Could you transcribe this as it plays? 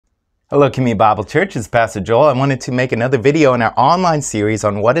Hello, Community Bible Church. It's Pastor Joel. I wanted to make another video in our online series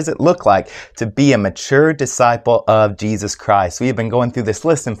on what does it look like to be a mature disciple of Jesus Christ. We have been going through this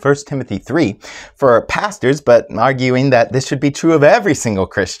list in 1 Timothy 3 for pastors, but arguing that this should be true of every single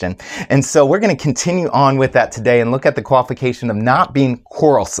Christian. And so we're going to continue on with that today and look at the qualification of not being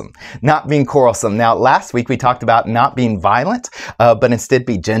quarrelsome. Not being quarrelsome. Now, last week we talked about not being violent, but instead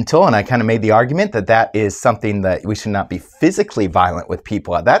be gentle. And I kind of made the argument that that is something that we should not be physically violent with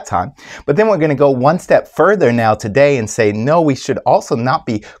people at that time. But then we're going to go one step further now today and say, no, we should also not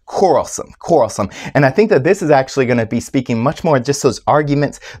be quarrelsome. And I think that this is actually going to be speaking much more just those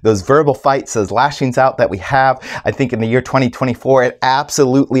arguments, those verbal fights, those lashings out that we have. I think in the year 2024, it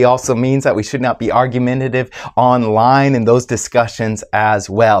absolutely also means that we should not be argumentative online in those discussions as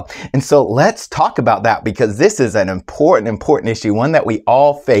well. And so let's talk about that, because this is an important issue, one that we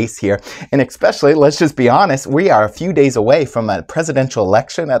all face here. And especially, let's just be honest, we are a few days away from a presidential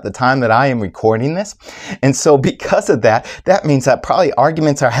election at the time that I am recording this. And so because of that, that means that probably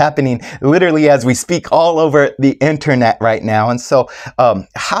arguments are happening literally as we speak all over the internet right now. And so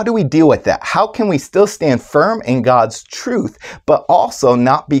how do we deal with that? How can we still stand firm in God's truth, but also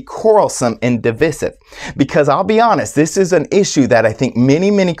not be quarrelsome and divisive? Because I'll be honest, this is an issue that I think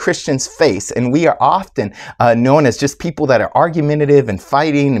many Christians face. And we are often known as just people that are argumentative and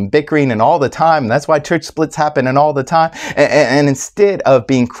fighting and bickering and all the time. And that's why church splits happen and all the time. And instead of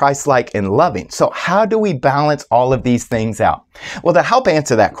being Christ-like and loving. So how do we balance all of these things out? Well, to help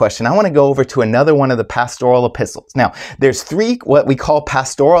answer that question, I want to go over to another one of the pastoral epistles. Now, there's three what we call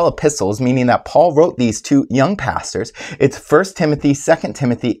pastoral epistles, meaning that Paul wrote these to young pastors. It's 1 Timothy, 2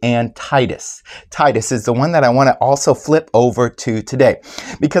 Timothy, and Titus. Titus is the one that I want to also flip over to today.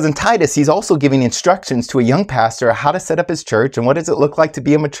 Because in Titus, he's also giving instructions to a young pastor how to set up his church and what does it look like to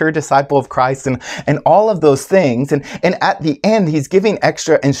be a mature disciple of Christ and all of those things. And at the end, he's giving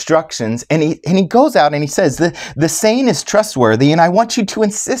extra instructions, and he goes out and he says, the saying is trustworthy, and I want you to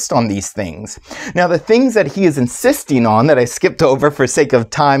insist on these things. Now, the things that he is insisting on that I skipped over for sake of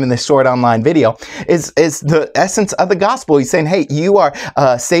time in this short online video is the essence of the gospel. He's saying, hey, you are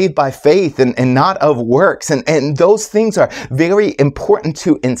saved by faith and not of works. And those things are very important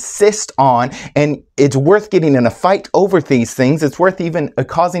to insist on. And it's worth getting in a fight over these things. It's worth even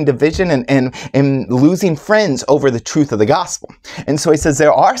causing division and losing friends over the truth of the gospel. And so he says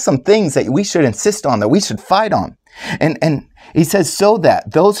there are some things that we should insist on, that we should fight on. And he says, so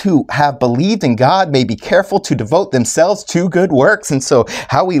that those who have believed in God may be careful to devote themselves to good works. And so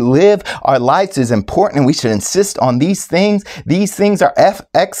how we live our lives is important, and we should insist on these things. These things are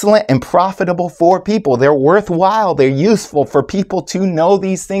excellent and profitable for people. They're worthwhile. They're useful for people to know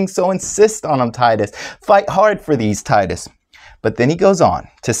these things. So insist on them, Titus. Fight hard for these, Titus. But then he goes on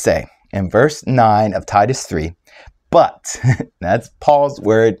to say in verse 9 of Titus 3, but, that's Paul's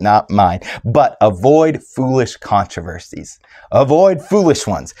word, not mine, but avoid foolish controversies. Avoid foolish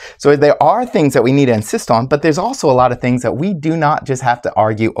ones. So there are things that we need to insist on, but there's also a lot of things that we do not just have to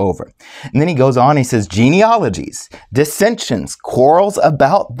argue over. And then he goes on, he says, genealogies, dissensions, quarrels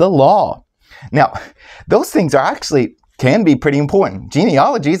about the law. Now, those things are actually can be pretty important.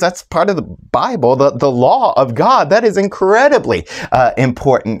 Genealogies, that's part of the Bible, the law of God. That is incredibly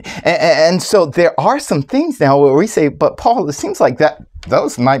important. And so there are some things now where we say, but Paul, it seems like that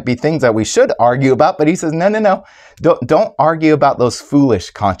those might be things that we should argue about. But he says, no. Don't argue about those foolish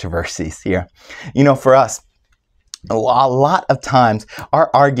controversies here. You know, for us, a lot of times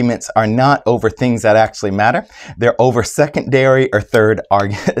our arguments are not over things that actually matter. They're over secondary or third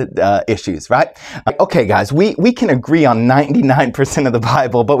issues, right? Okay, guys, we can agree on 99% of the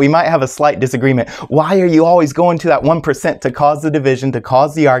Bible, but we might have a slight disagreement. Why are you always going to that 1% to cause the division, to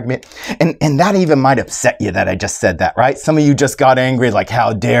cause the argument? And that even might upset you that I just said that, right? Some of you just got angry, like,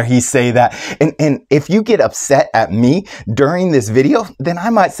 how dare he say that? And if you get upset at me during this video, then I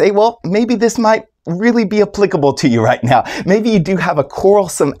might say, well, maybe this might really be applicable to you right now. Maybe you do have a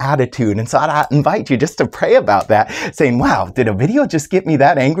quarrelsome attitude. And so I invite you just to pray about that, saying, wow, did a video just get me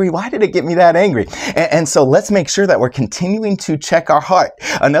that angry? Why did it get me that angry? And so let's make sure that we're continuing to check our heart.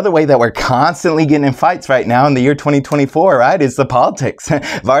 Another way that we're constantly getting in fights right now in the year 2024, right, is the politics.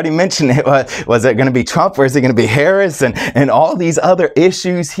 I've already mentioned it. Was it going to be Trump, or is it going to be Harris, and all these other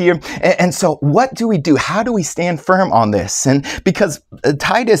issues here? And so what do we do? How do we stand firm on this? And because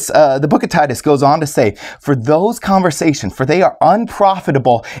Titus, the book of Titus goes on to say, for those conversations, for they are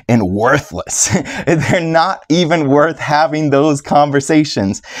unprofitable and worthless. They're not even worth having those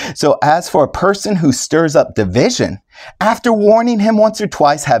conversations. So as for a person who stirs up division, After warning him once or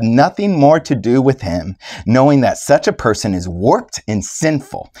twice, have nothing more to do with him, knowing that such a person is warped and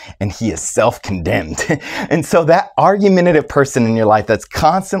sinful, and he is self-condemned. And so that argumentative person in your life that's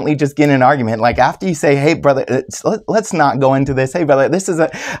constantly just getting an argument, like after you say, hey, brother, let's not go into this. Hey, brother, this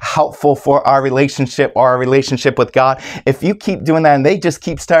isn't helpful for our relationship or our relationship with God. If you keep doing that and they just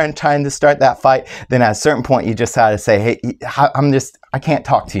keep trying to start that fight, then at a certain point, you just have to say, hey, I can't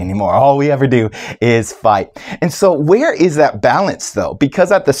talk to you anymore. All we ever do is fight. And so where is that balance though?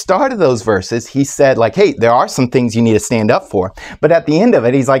 Because at the start of those verses, he said like, hey, there are some things you need to stand up for. But at the end of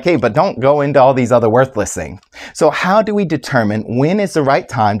it, he's like, hey, but don't go into all these other worthless things. So how do we determine when is the right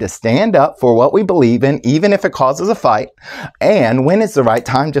time to stand up for what we believe in, even if it causes a fight? And when is the right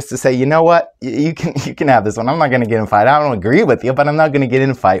time just to say, you know what, you can have this one. I'm not going to get in a fight. I don't agree with you, but I'm not going to get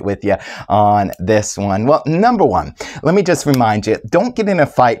in a fight with you on this one. Well, number one, let me just remind you, don't get in a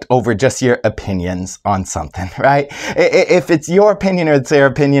fight over just your opinions on something, right? If it's your opinion or it's their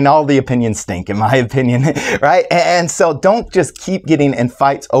opinion, all the opinions stink, in my opinion, right? And so don't just keep getting in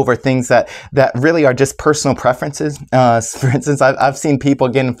fights over things that really are just personal preferences. For instance, I've seen people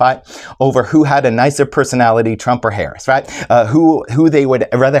get in fight over who had a nicer personality, Trump or Harris, right? Who they would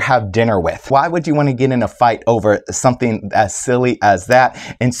rather have dinner with. Why would you want to get in a fight over something as silly as that?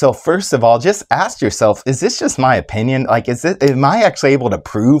 And so first of all, just ask yourself, is this just my opinion? Like, am I actually able to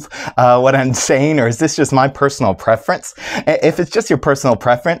prove what I'm saying, or is this just my personal preference? If it's just your personal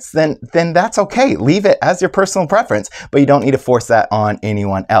preference, then that's okay. Leave it as your personal preference, but you don't need to force that on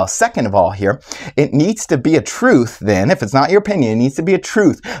anyone else. Second of all here, it needs to be a truth then. If it's not your opinion, it needs to be a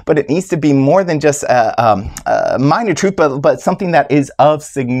truth, but it needs to be more than just a minor truth, but something that is of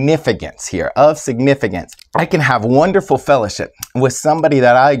significance here, of significance. I can have wonderful fellowship with somebody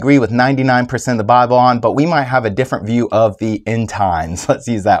that I agree with 99% of the Bible on, but we might have a different view of the end times. Let's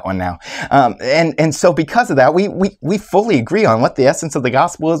use that one now. And so because of that, we fully agree on what the essence of the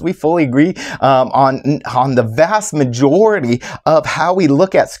gospel is. We fully agree on the vast majority of how we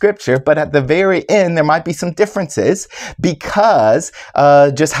look at scripture, but at the very end, there might be some differences because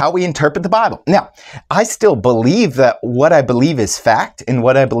just how we interpret the Bible. Now, I still believe that what I believe is fact and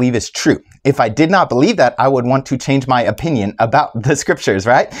what I believe is true. If I did not believe that, I would want to change my opinion about the scriptures,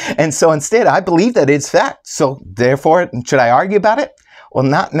 right? And so instead, I believe that it's fact. So therefore, should I argue about it? Well,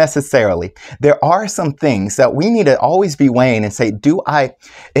 not necessarily. There are some things that we need to always be weighing and say,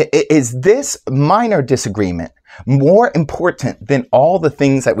 is this minor disagreement more important than all the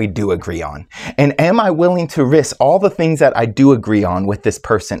things that we do agree on? And am I willing to risk all the things that I do agree on with this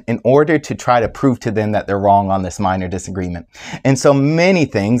person in order to try to prove to them that they're wrong on this minor disagreement? And so many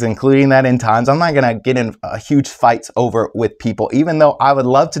things, including that in times, I'm not going to get in huge fights over with people, even though I would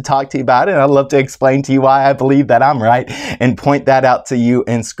love to talk to you about it. I'd love to explain to you why I believe that I'm right and point that out to you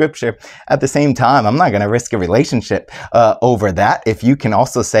in scripture. At the same time, I'm not going to risk a relationship over that. If you can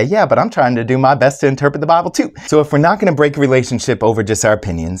also say, yeah, but I'm trying to do my best to interpret the Bible too. So if we're not going to break a relationship over just our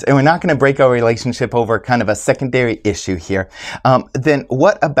opinions, and we're not going to break our relationship over kind of a secondary issue here, then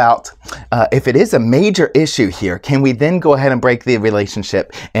what about if it is a major issue here, can we then go ahead and break the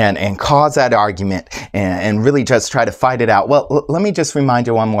relationship and cause that argument and really just try to fight it out? Well, let me just remind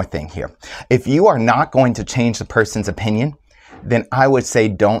you one more thing here. If you are not going to change the person's opinion, then I would say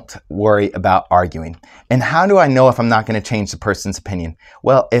don't worry about arguing. And how do I know if I'm not going to change the person's opinion?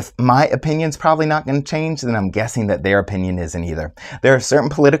 Well, if my opinion's probably not going to change, then I'm guessing that their opinion isn't either. There are certain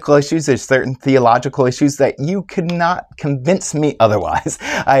political issues, there's certain theological issues that you could not convince me otherwise.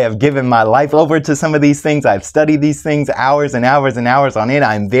 I have given my life over to some of these things. I've studied these things hours and hours and hours on it.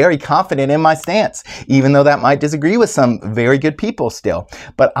 I'm very confident in my stance, even though that might disagree with some very good people still.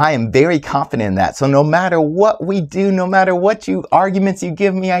 But I am very confident in that. So no matter what we do, no matter what arguments you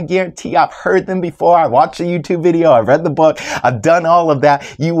give me, I guarantee I've heard them before. I watched a YouTube video. I've read the book. I've done all of that.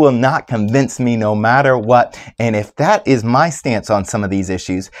 You will not convince me no matter what. And if that is my stance on some of these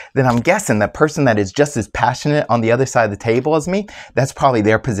issues, then I'm guessing the person that is just as passionate on the other side of the table as me, that's probably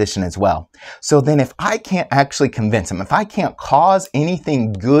their position as well. So then if I can't actually convince them, if I can't cause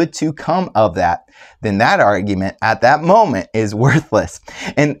anything good to come of that, then that argument at that moment is worthless.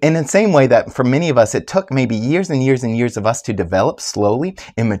 And in the same way that for many of us, it took maybe years and years and years of us to develop slowly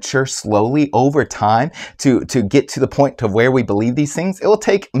and mature slowly over time to get to the point of where we believe these things. It will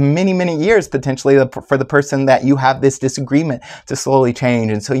take many, many years potentially for the person that you have this disagreement to slowly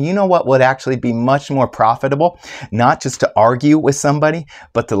change. And so you know what would actually be much more profitable? Not just to argue with somebody,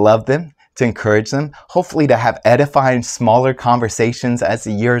 but to love them, to encourage them, hopefully to have edifying smaller conversations as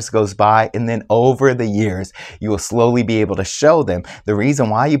the years goes by, and then over the years you will slowly be able to show them the reason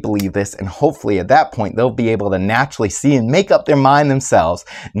why you believe this, and hopefully at that point they'll be able to naturally see and make up their mind themselves,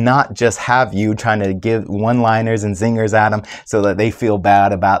 not just have you trying to give one-liners and zingers at them so that they feel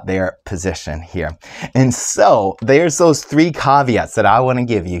bad about their position here. And so there's those 3 caveats that I want to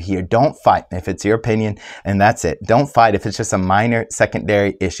give you here. Don't fight if it's your opinion, and that's it. Don't fight if it's just a minor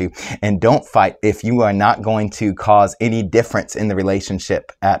secondary issue, and don't fight if you are not going to cause any difference in the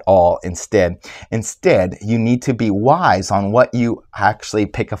relationship at all. Instead, you need to be wise on what you actually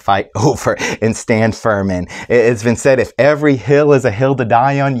pick a fight over and stand firm in. It's been said, if every hill is a hill to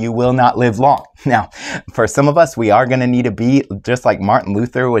die on, you will not live long. Now, for some of us, we are going to need to be just like Martin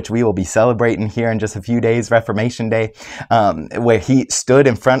Luther, which we will be celebrating here in just a few days, Reformation Day, where he stood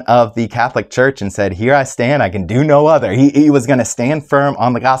in front of the Catholic Church and said, "Here I stand, I can do no other." He was going to stand firm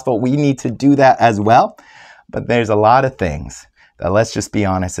on the gospel. We need to do that as well. But there's a lot of things that, let's just be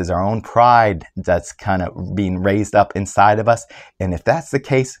honest, is our own pride that's kind of being raised up inside of us. And if that's the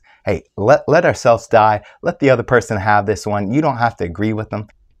case, hey, let ourselves die. Let the other person have this one. You don't have to agree with them.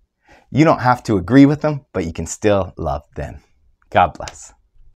 You don't have to agree with them, but you can still love them. God bless.